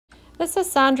This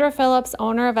is Sandra Phillips,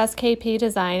 owner of SKP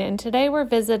Design, and today we're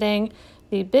visiting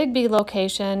the Biggby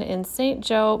location in St.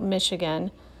 Joe, Michigan.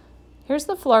 Here's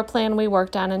the floor plan we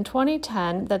worked on in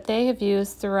 2010 that they have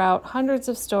used throughout hundreds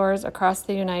of stores across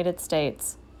the United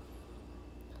States.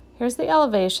 Here's the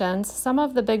elevations. Some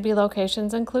of the Biggby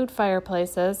locations include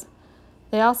fireplaces.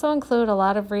 They also include a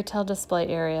lot of retail display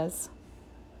areas.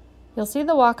 You'll see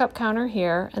the walk-up counter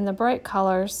here and the bright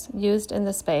colors used in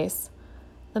the space.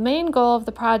 The main goal of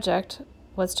the project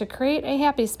was to create a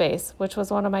happy space, which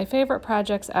was one of my favorite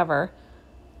projects ever.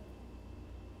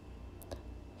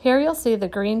 Here you'll see the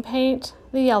green paint,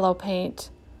 the yellow paint,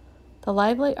 the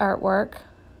lively artwork,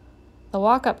 the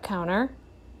walk-up counter,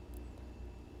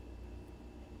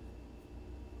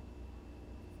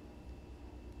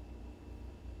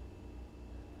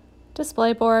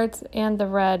 display boards, and the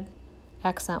red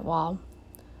accent wall.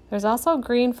 There's also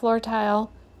green floor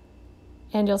tile,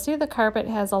 and you'll see the carpet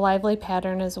has a lively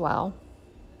pattern as well.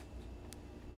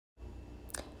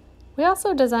 We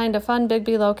also designed a fun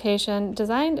Biggby location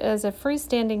designed as a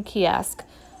freestanding kiosk.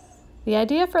 The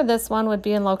idea for this one would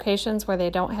be in locations where they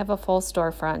don't have a full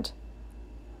storefront.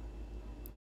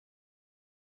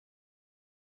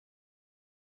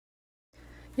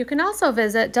 You can also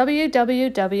visit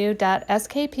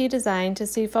www.skpdesign to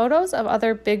see photos of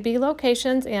other Biggby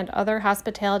locations and other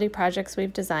hospitality projects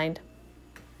we've designed.